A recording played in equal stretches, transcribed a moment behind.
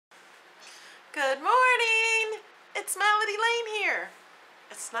Good morning! It's Melody Lane here.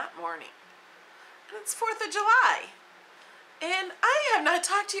 It's not morning. It's 4th of July. And I have not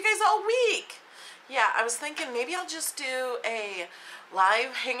talked to you guys all week. Yeah, I was thinking maybe I'll just do a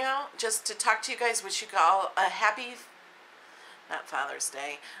live hangout just to talk to you guys, wish you all a happy, not Father's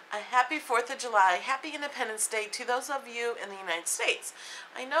Day, a happy 4th of July, happy Independence Day to those of you in the United States.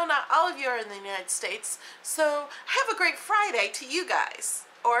 I know not all of you are in the United States, so have a great Friday to you guys,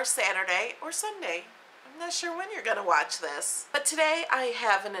 or Saturday, or Sunday. I'm not sure when you're going to watch this. But today I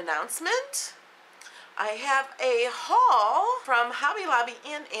have an announcement. I have a haul from Hobby Lobby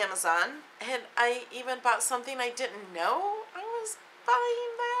and Amazon, and I even bought something I didn't know I was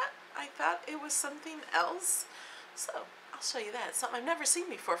buying that. I thought it was something else. So I'll show you that. It's something I've never seen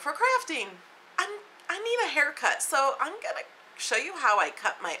before for crafting. I need a haircut, so I'm going to show you how I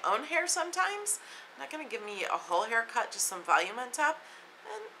cut my own hair sometimes. I'm not going to give me a whole haircut, just some volume on top.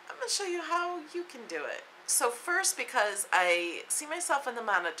 And I'm going to show you how you can do it. So first, because I see myself in the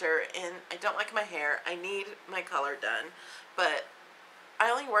monitor and I don't like my hair, I need my color done. But I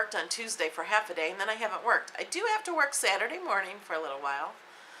only worked on Tuesday for half a day and then I haven't worked. I do have to work Saturday morning for a little while.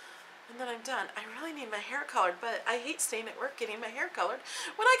 And then I'm done. I really need my hair colored, but I hate staying at work getting my hair colored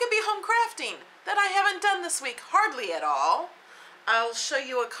when I could be home crafting. That I haven't done this week, hardly at all. I'll show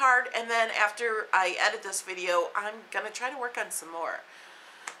you a card, and then after I edit this video, I'm going to try to work on some more.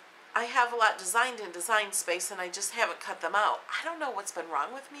 I have a lot designed in Design Space, and I just haven't cut them out. I don't know what's been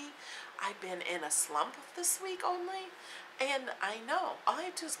wrong with me. I've been in a slump this week only, and I know. All I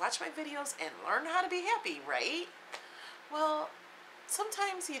have to do is watch my videos and learn how to be happy, right? Well,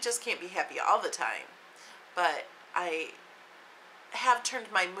 sometimes you just can't be happy all the time, but I have turned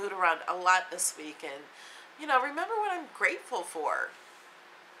my mood around a lot this week, and, you know, remember what I'm grateful for.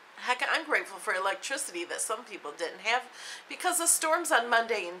 Heck, I'm grateful for electricity that some people didn't have because of storms on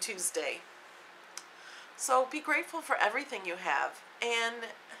Monday and Tuesday. So be grateful for everything you have, and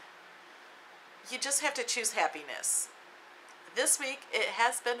you just have to choose happiness. This week, it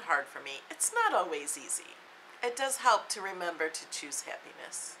has been hard for me. It's not always easy. It does help to remember to choose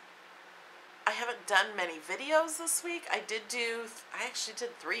happiness. I haven't done many videos this week. I actually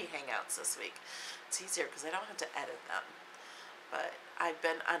did 3 hangouts this week. It's easier because I don't have to edit them. But I've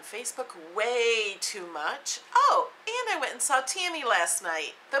been on Facebook way too much. Oh, and I went and saw Tammy last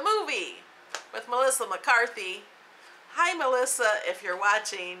night, the movie with Melissa McCarthy. Hi, Melissa, if you're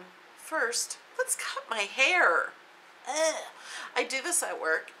watching. First, let's cut my hair. Ugh. I do this at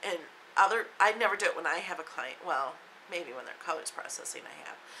work, and I never do it when I have a client. Well, maybe when they're colors processing I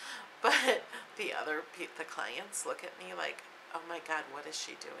have. But the clients look at me like, oh my God, what is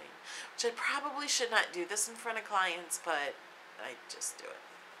she doing? Which I probably should not do this in front of clients, but I just do it.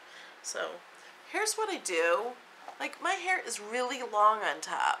 So here's what I do. Like, my hair is really long on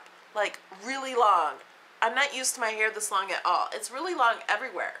top, like really long. I'm not used to my hair this long at all. It's really long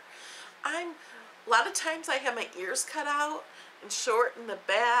everywhere. A lot of times I have my ears cut out and short in the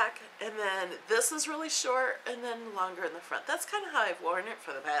back, and then this is really short and then longer in the front. That's kind of how I've worn it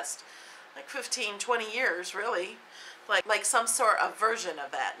for the past like 15, 20 years, really. Like some sort of version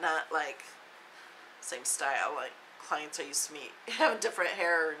of that, not like same style. Like, clients I used to meet having different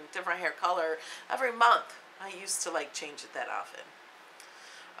hair and different hair color every month. I used to like change it that often.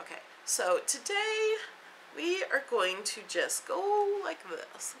 Okay, so today we are going to just go like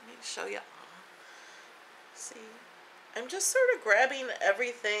this. Let me show you. See, I'm just sort of grabbing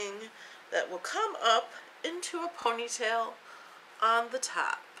everything that will come up into a ponytail on the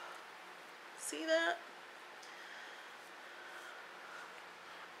top. See that?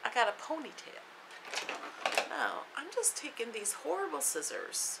 I got a ponytail. Now, I'm just taking these horrible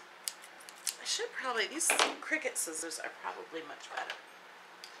scissors. These Cricut scissors are probably much better.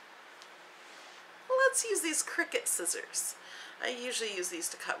 Well, let's use these Cricut scissors. I usually use these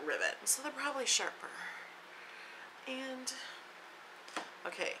to cut ribbon, so they're probably sharper. And,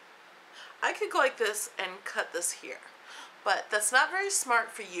 okay, I could go like this and cut this here, but that's not very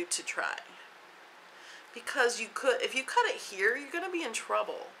smart for you to try. Because if you cut it here, you're going to be in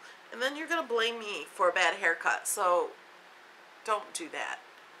trouble. And then you're going to blame me for a bad haircut. So don't do that.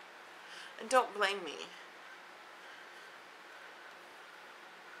 And don't blame me.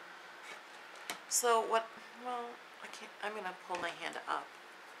 So well, I can't, I'm going to pull my hand up.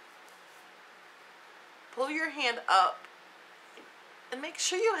 Pull your hand up and make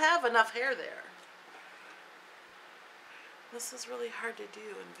sure you have enough hair there. This is really hard to do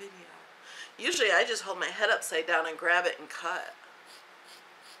in video. Usually I just hold my head upside down and grab it and cut.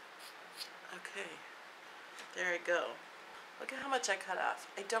 Okay, there we go. Look at how much I cut off.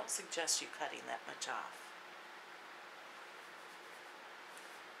 I don't suggest you cutting that much off.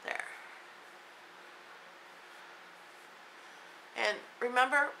 There. And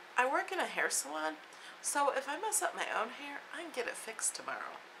remember, I work in a hair salon, so if I mess up my own hair, I can get it fixed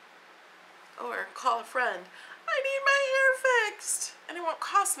tomorrow. Or call a friend, I need my hair fixed, and it won't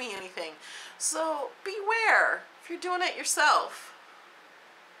cost me anything. So beware if you're doing it yourself.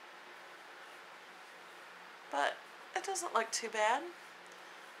 But it doesn't look too bad.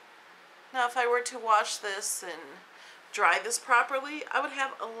 Now if I were to wash this and dry this properly, I would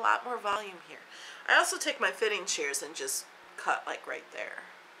have a lot more volume here. I also take my fitting shears and just cut like right there.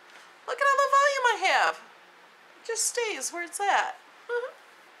 Look at all the volume I have. It just stays where it's at.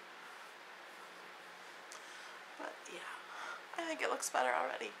 But yeah, I think it looks better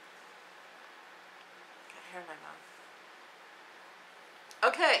already. Got hair in my mouth.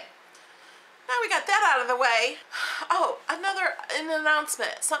 Okay, now we got that out of the way. Oh, an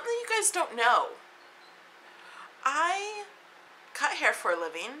announcement. Something you guys don't know. I cut hair for a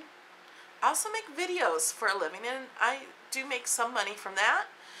living. I also make videos for a living, and I do make some money from that.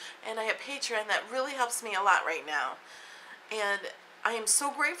 And I have Patreon that really helps me a lot right now. And I am so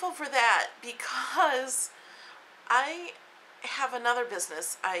grateful for that because I have another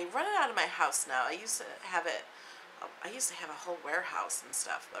business. I run it out of my house now. I used to have a whole warehouse and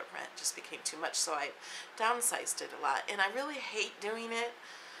stuff, but rent just became too much, so I downsized it a lot. And I really hate doing it.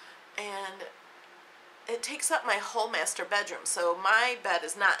 And it takes up my whole master bedroom. So my bed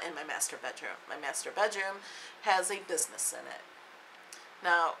is not in my master bedroom. My master bedroom has a business in it.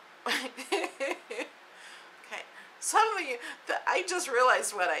 Now, okay, some of you, I just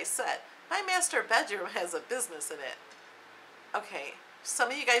realized what I said. My master bedroom has a business in it. Okay, some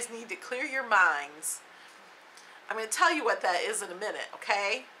of you guys need to clear your minds. I'm going to tell you what that is in a minute,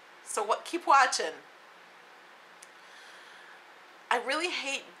 okay? So keep watching. I really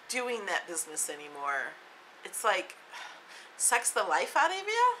hate doing that business anymore. It's like, sucks the life out of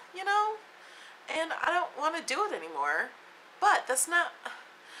you, you know? And I don't want to do it anymore. But that's not,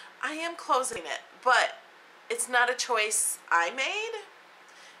 I am closing it. But it's not a choice I made.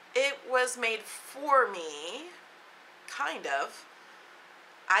 It was made for me, kind of.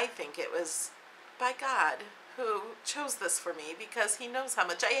 I think it was by God who chose this for me because he knows how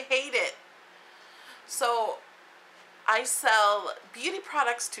much I hate it. So I sell beauty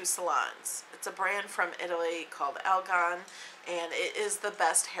products to salons. It's a brand from Italy called Algon, and it is the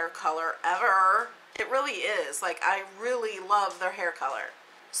best hair color ever. It really is. Like, I really love their hair color.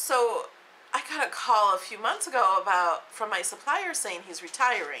 So I got a call a few months ago from my supplier saying he's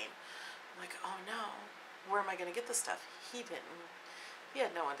retiring. I'm like, oh no, where am I going to get this stuff? He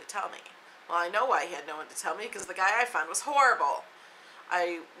had no one to tell me. Well, I know why he had no one to tell me, because the guy I found was horrible.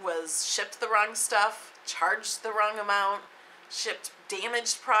 I was shipped the wrong stuff, charged the wrong amount, shipped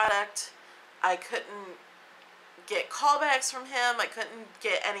damaged product. I couldn't get callbacks from him. I couldn't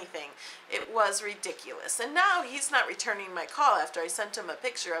get anything. It was ridiculous. And now he's not returning my call after I sent him a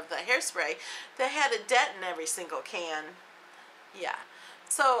picture of the hairspray that had a dent in every single can. Yeah.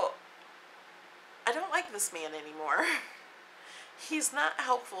 So I don't like this man anymore. He's not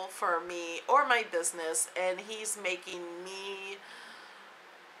helpful for me or my business, and he's making me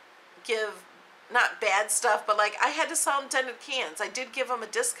give not bad stuff, but like I had to sell them dented cans. I did give them a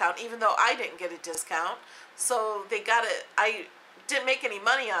discount, even though I didn't get a discount. So they got it. I didn't make any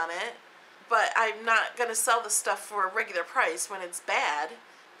money on it, but I'm not going to sell the stuff for a regular price when it's bad.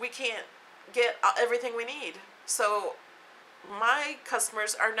 We can't get everything we need. So my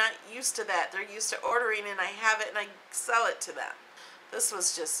customers are not used to that. They're used to ordering, and I have it and I sell it to them. This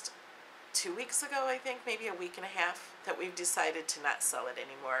was just 2 weeks ago, I think, maybe a week and a half, that we've decided to not sell it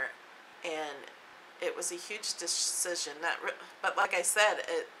anymore. And it was a huge decision. But like I said,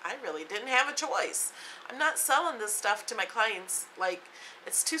 I really didn't have a choice. I'm not selling this stuff to my clients. Like,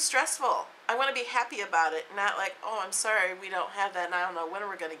 it's too stressful. I want to be happy about it, not like, oh, I'm sorry, we don't have that, and I don't know when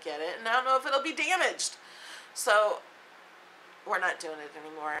we're going to get it, and I don't know if it'll be damaged. So we're not doing it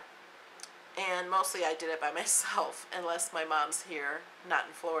anymore. And mostly I did it by myself, unless my mom's here, not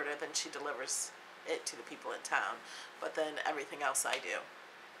in Florida, then she delivers it to the people in town. But then everything else I do.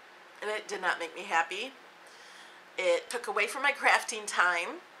 And it did not make me happy. It took away from my crafting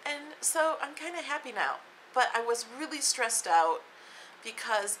time, and so I'm kind of happy now. But I was really stressed out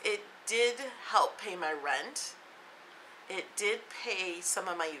because it did help pay my rent. It did pay some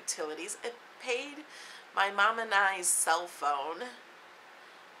of my utilities. It paid my mom and I's cell phone.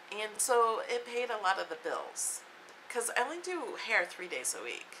 And so it paid a lot of the bills, because I only do hair 3 days a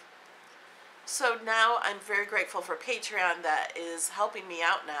week. So now I'm very grateful for Patreon that is helping me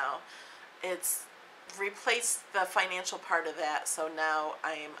out now. It's replaced the financial part of that, so now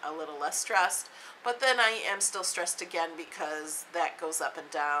I'm a little less stressed. But then I am still stressed again because that goes up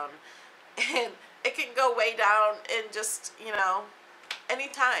and down. And it can go way down in just,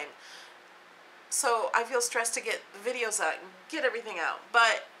 anytime. So I feel stressed to get the videos out and get everything out.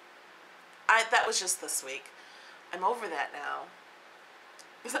 But that was just this week. I'm over that now.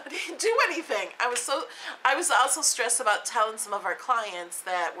 I didn't do anything. I was also stressed about telling some of our clients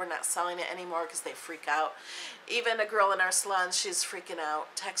that we're not selling it anymore because they freak out. Even a girl in our salon, she's freaking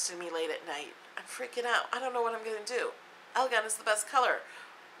out, texting me late at night. I'm freaking out. I don't know what I'm going to do. Elgon is the best color.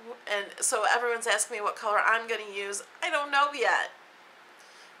 And so everyone's asking me what color I'm going to use. I don't know yet.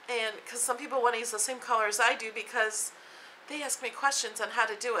 And because some people want to use the same color as I do because they ask me questions on how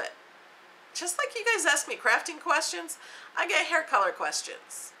to do it. Just like you guys ask me crafting questions, I get hair color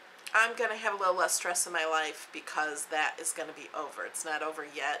questions. I'm going to have a little less stress in my life because that is going to be over. It's not over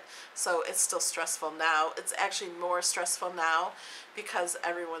yet, so it's still stressful now. It's actually more stressful now because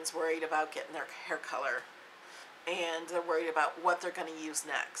everyone's worried about getting their hair color. And they're worried about what they're going to use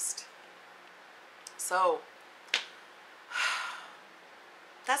next. So,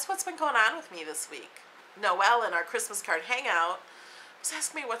 that's what's been going on with me this week. Noelle in our Christmas card hangout was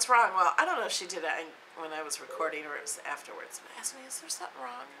asking me what's wrong. Well, I don't know if she did it when I was recording or it was afterwards. But asked me, is there something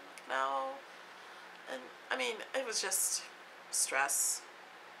wrong? I'm like, no. And, I mean, it was just stress,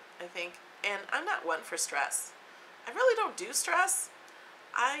 I think. And I'm not one for stress. I really don't do stress.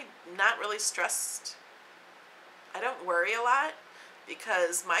 I'm not really stressed. I don't worry a lot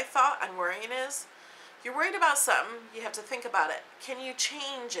because my thought on worrying is, you're worried about something, you have to think about it. Can you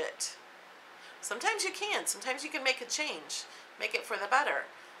change it? Sometimes you can. Sometimes you can make a change, make it for the better.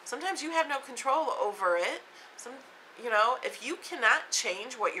 Sometimes you have no control over it. If you cannot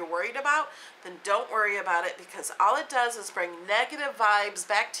change what you're worried about, then don't worry about it because all it does is bring negative vibes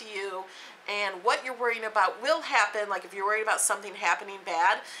back to you, and what you're worrying about will happen. Like if you're worried about something happening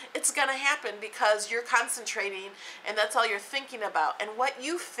bad, it's going to happen because you're concentrating and that's all you're thinking about. And what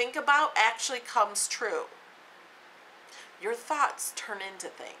you think about actually comes true. Your thoughts turn into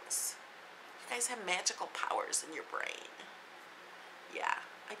things. You guys have magical powers in your brain. Yeah,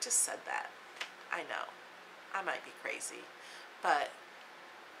 I just said that. I know. I might be crazy, but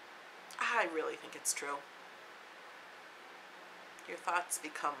I really think it's true. Your thoughts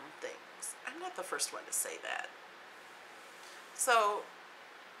become things. I'm not the first one to say that. So,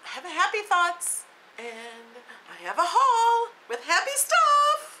 have happy thoughts, and I have a haul with happy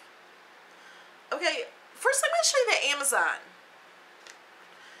stuff. Okay, first I'm going to show you the Amazon,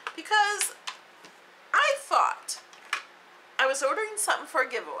 because I thought I was ordering something for a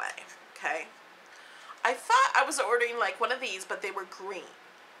giveaway, okay? I thought I was ordering like one of these, but they were green.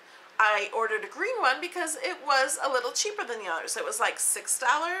 I ordered a green one because it was a little cheaper than the others. It was like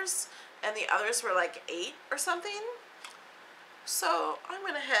 $6 and the others were like $8 or something. So I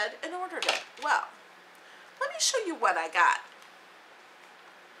went ahead and ordered it. Well, let me show you what I got.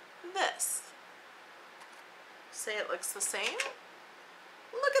 This. Say it looks the same.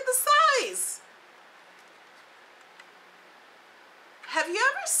 Look at the size. Have you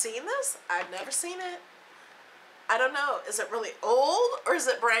ever seen this? I've never seen it. I don't know. Is it really old or is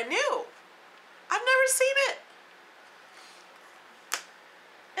it brand new? I've never seen it.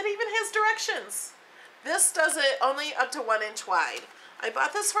 It even has directions. This does it only up to 1 inch wide. I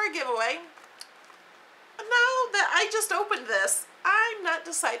bought this for a giveaway. Now that I just opened this, I'm not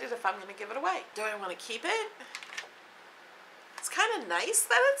decided if I'm going to give it away. Do I want to keep it? It's kind of nice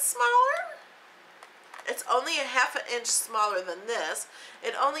that it's smaller. It's only a ½ inch smaller than this.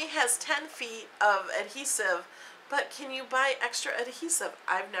 It only has 10 feet of adhesive, but can you buy extra adhesive?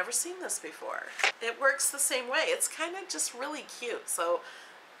 I've never seen this before. It works the same way. It's kind of just really cute, so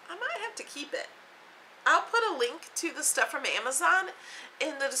I might have to keep it. I'll put a link to the stuff from Amazon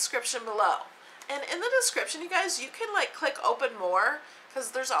in the description below. And in the description, you guys, you can like click open more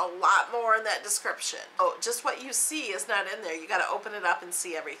because there's a lot more in that description. Oh, just what you see is not in there. You got to open it up and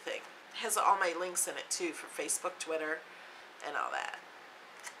see everything. It has all my links in it too for Facebook, Twitter, and all that.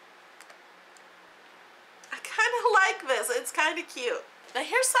 I kind of like this. It's kind of cute. Now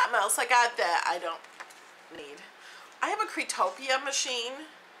here's something else I got that I don't need. I have a Creatopia machine.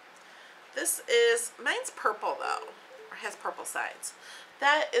 This is, mine's purple though, or has purple sides.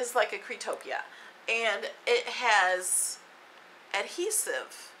 That is like a Creatopia, and it has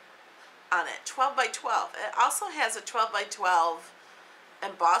adhesive on it, 12 by 12. It also has a 12 by 12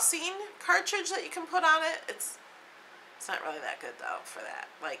 embossing cartridge that you can put on it. It's not really that good though for that.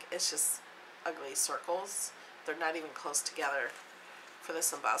 Like, it's just ugly circles. They're not even close together for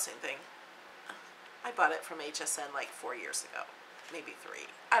this embossing thing. I bought it from HSN like 4 years ago, maybe 3.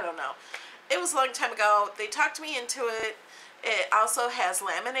 I don't know. It was a long time ago. They talked me into it. It also has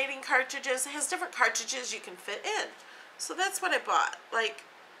laminating cartridges. It has different cartridges you can fit in. So that's what I bought. Like,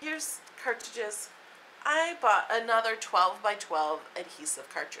 here's cartridges I bought another 12 by 12 adhesive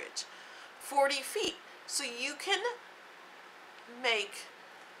cartridge. 40 feet. So you can make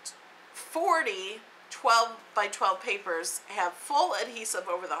 40 12 by 12 papers have full adhesive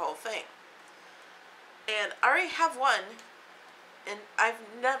over the whole thing. And I already have one, and I've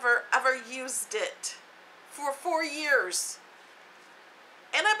never ever used it for 4 years.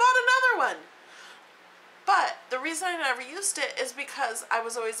 And I bought another one. But the reason I never used it is because I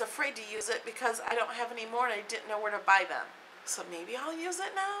was always afraid to use it because I don't have any more and I didn't know where to buy them. So maybe I'll use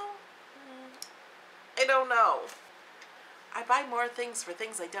it now? I don't know. I buy more things for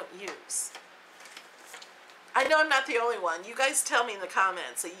things I don't use. I know I'm not the only one. You guys tell me in the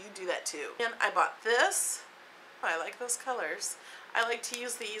comments that you do that too. And I bought this. I like those colors. I like to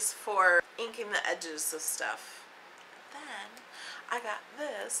use these for inking the edges of stuff. Then I got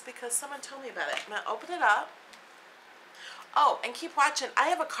this because someone told me about it. I'm going to open it up. Oh, and keep watching. I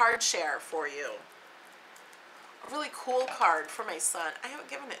have a card share for you. A really cool card for my son. I haven't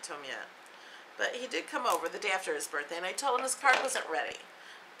given it to him yet. But he did come over the day after his birthday, and I told him his card wasn't ready.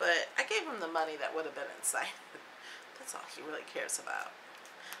 But I gave him the money that would have been inside. That's all he really cares about.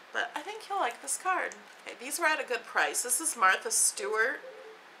 But I think he'll like this card. Okay, these were at a good price. This is Martha Stewart.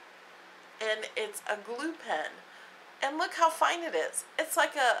 And it's a glue pen. And look how fine it is. It's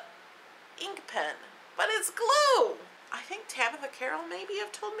like a ink pen, but it's glue. I think Tabitha Carroll maybe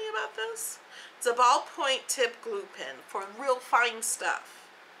have told me about this. It's a ballpoint tip glue pen for real fine stuff.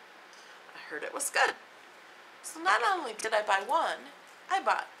 I heard it was good. So not only did I buy one, I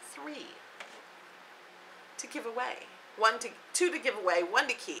bought 3 to give away. Two to give away, 1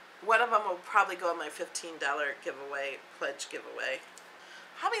 to keep. One of them will probably go in my $15 giveaway, pledge giveaway.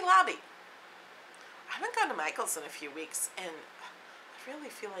 Hobby Lobby. I haven't gone to Michael's in a few weeks, and I really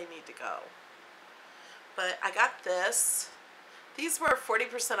feel I need to go. But I got this. These were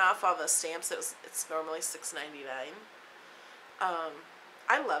 40% off all the stamps. It's normally $6.99.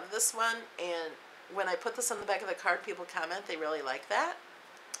 I love this one, and when I put this on the back of the card, people comment they really like that.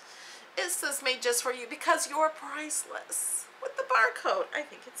 It says made just for you because you're priceless with the barcode. I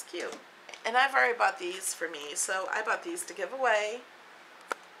think it's cute. And I've already bought these for me, so I bought these to give away.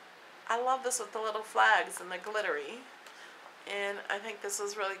 I love this with the little flags and the glittery. And I think this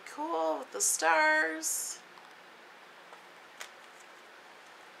is really cool with the stars.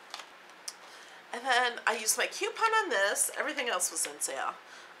 And then I used my coupon on this. Everything else was in sale.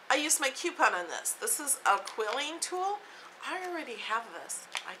 I used my coupon on this. This is a quilling tool. I already have this.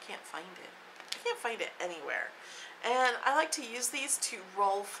 I can't find it. I can't find it anywhere. And I like to use these to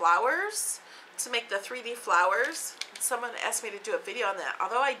roll flowers, to make the 3D flowers. Someone asked me to do a video on that.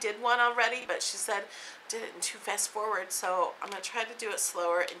 Although I did one already, but she said did it in too fast forward. So I'm going to try to do it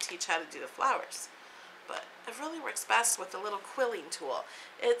slower and teach how to do the flowers. But it really works best with the little quilling tool.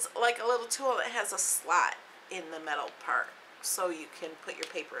 It's like a little tool that has a slot in the metal part, so you can put your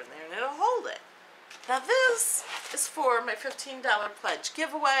paper in there and it'll hold it. Now this is for my $15 pledge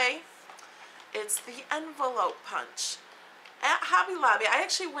giveaway. It's the envelope punch. At Hobby Lobby, I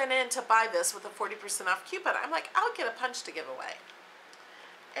actually went in to buy this with a 40% off coupon. I'm like, I'll get a punch to give away.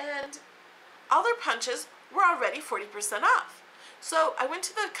 And all their punches were already 40% off. So I went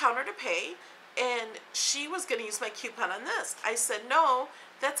to the counter to pay, and she was going to use my coupon on this. I said, no,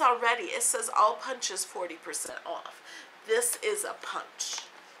 that's already. It says all punches 40% off. This is a punch.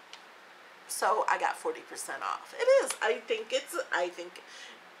 So I got 40% off. It is. I think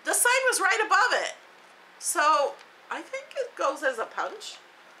the sign was right above it. So I think it goes as a punch.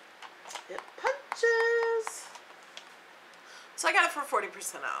 It punches. So I got it for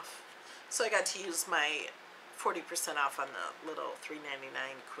 40% off. So I got to use my 40% off on the little $3.99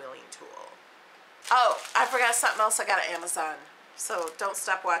 quilling tool. Oh, I forgot something else I got at Amazon. So don't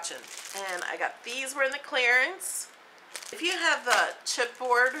stop watching. And I got these were in the clearance. If you have the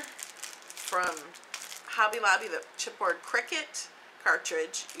chipboard from Hobby Lobby, the chipboard Cricut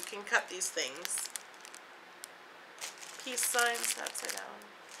cartridge, you can cut these things. Peace signs upside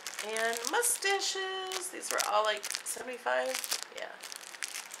down. And mustaches. These were all like 75. Yeah.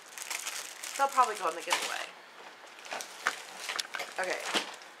 They'll probably go in the giveaway. Okay.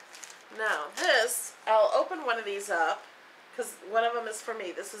 Now this, I'll open one of these up because one of them is for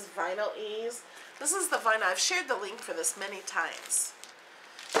me. This is Vinyl Ease. This is the vinyl. I've shared the link for this many times.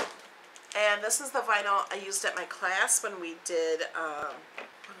 And this is the vinyl I used at my class when we did, what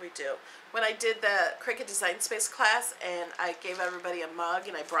did we do? When I did the Cricut Design Space class, and I gave everybody a mug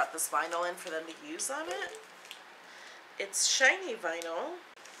and I brought this vinyl in for them to use on it. It's shiny vinyl.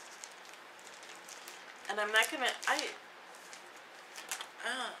 And I'm not going to,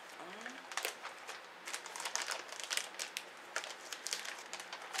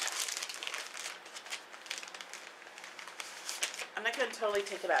 I'm not going to totally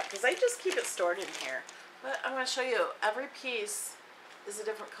take it out because I just keep it stored in here. But I'm going to show you, every piece is a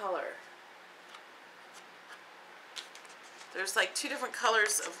different color. There's like 2 different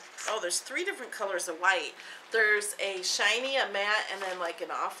colors of, there's 3 different colors of white. There's a shiny, a matte, and then like an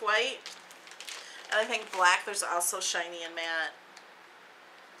off-white. And I think black, there's also shiny and matte.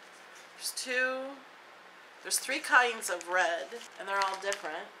 There's 3 kinds of red, and they're all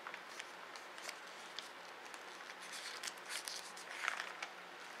different.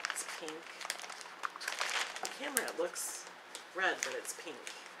 It's pink. On camera it looks red, but it's pink.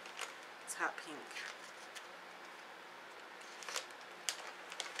 It's hot pink.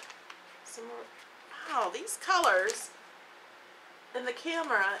 Some more. Wow, these colors in the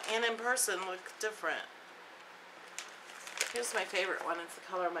camera and in person look different. Here's my favorite one. It's the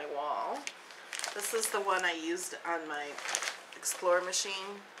color of my wall. This is the one I used on my Explorer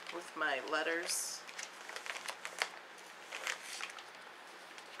machine with my letters.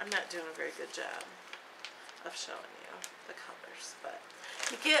 I'm not doing a very good job of showing you the colors, but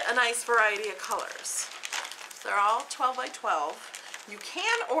you get a nice variety of colors. They're all 12 by 12. You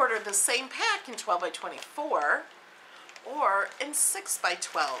can order the same pack in 12 by 24 or in 6 by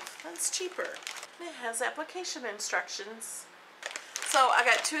 12. That's cheaper. And it has application instructions. So I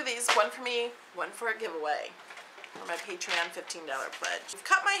got 2 of these, one for me, one for a giveaway for my Patreon $15 pledge. I've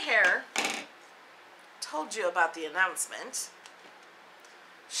cut my hair, told you about the announcement,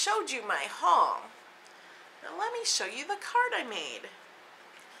 showed you my haul. Now let me show you the card I made.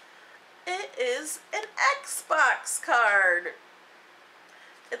 It is an Xbox card.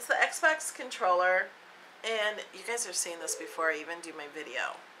 It's the Xbox controller, and you guys are seeing this before I even do my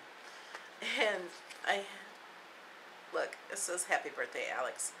video. And look, it says happy birthday,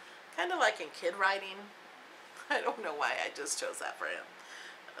 Alex. Kind of like in kid writing. I don't know why I just chose that for him.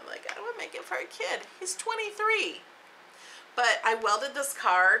 I'm like, I want to make it for a kid. He's 23. But I welded this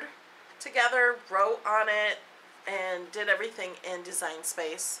card together, wrote on it, and did everything in Design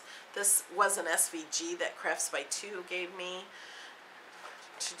Space. This was an SVG that Crafts by 2 gave me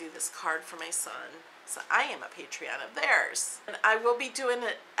to do this card for my son. So I am a Patreon of theirs. And I will be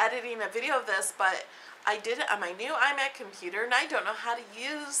editing a video of this, but I did it on my new iMac computer, and I don't know how to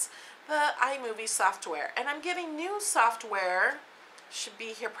use the iMovie software. And I'm getting new software, should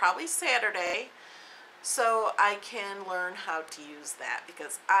be here probably Saturday, so I can learn how to use that,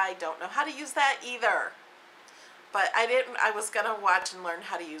 because I don't know how to use that either. But I was gonna watch and learn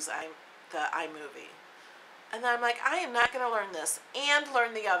how to use the iMovie. And then I'm like, I am not going to learn this and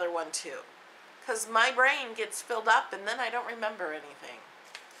learn the other one too. Because my brain gets filled up and then I don't remember anything.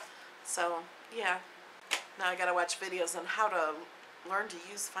 So, yeah. Now I got to watch videos on how to learn to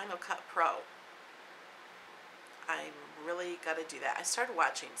use Final Cut Pro. I really got to do that. I started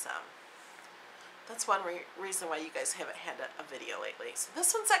watching some. That's one reason why you guys haven't had a video lately. So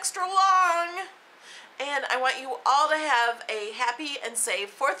this one's extra long. And I want you all to have a happy and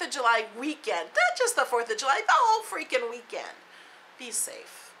safe 4th of July weekend. Not just the 4th of July, the whole freaking weekend. Be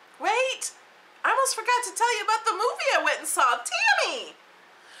safe. Wait! I almost forgot to tell you about the movie I went and saw. Tammy!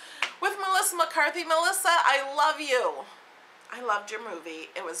 With Melissa McCarthy. Melissa, I love you. I loved your movie.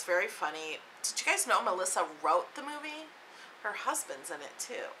 It was very funny. Did you guys know Melissa wrote the movie? Her husband's in it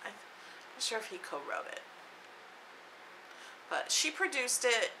too. I'm not sure if he co-wrote it. But she produced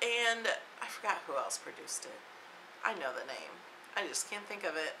it, and I forgot who else produced it. I know the name. I just can't think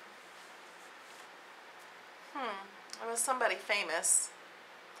of it. It was somebody famous.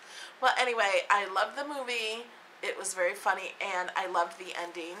 Well, anyway, I loved the movie. It was very funny, and I loved the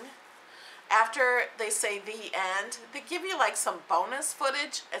ending. After they say the end, they give you like some bonus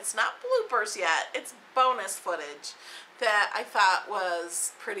footage. It's not bloopers yet. It's bonus footage that I thought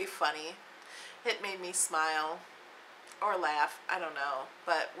was pretty funny. It made me smile. Or laugh, I don't know,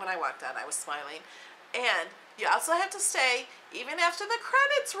 but when I walked out I was smiling. And you also have to stay even after the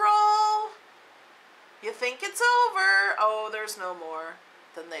credits roll. You think it's over, oh, there's no more.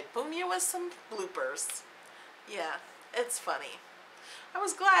 Then they boom you with some bloopers. Yeah, it's funny. I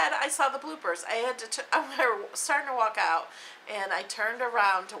was glad I saw the bloopers. I was starting to walk out, and I turned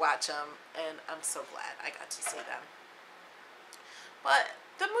around to watch them, and I'm so glad I got to see them. But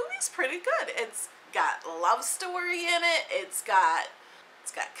the movie's pretty good. It's got love story in it. It's got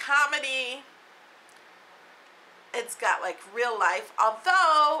comedy. It's got like real life.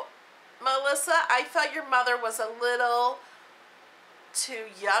 Although, Melissa, I thought your mother was a little too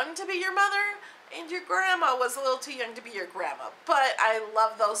young to be your mother, and your grandma was a little too young to be your grandma. But I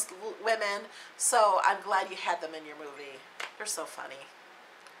love those women, so I'm glad you had them in your movie. They're so funny.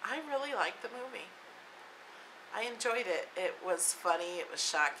 I really liked the movie. I enjoyed it. It was funny. It was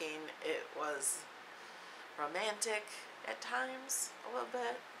shocking. It was romantic. at times, a little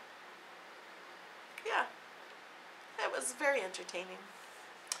bit. Yeah, it was very entertaining.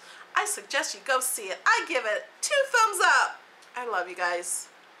 I suggest you go see it. I give it 2 thumbs up. I love you guys.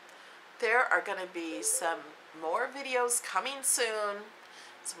 There are going to be some more videos coming soon.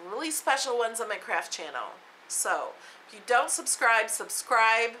 Some really special ones on my craft channel. So, if you don't subscribe,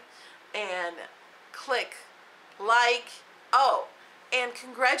 subscribe and click like. Oh, and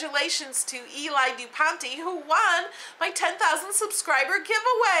congratulations to Eli DuPonte, who won my 10,000 subscriber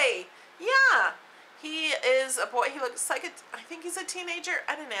giveaway. Yeah, he is a boy. He looks like I think he's a teenager.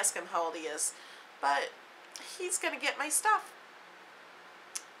 I didn't ask him how old he is, but he's gonna get my stuff,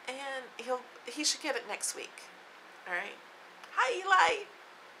 and he should get it next week. All right. Hi, Eli.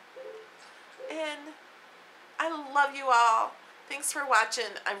 And I love you all. Thanks for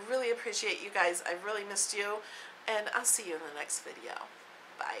watching. I really appreciate you guys. I really missed you. And I'll see you in the next video.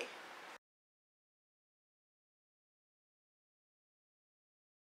 Bye.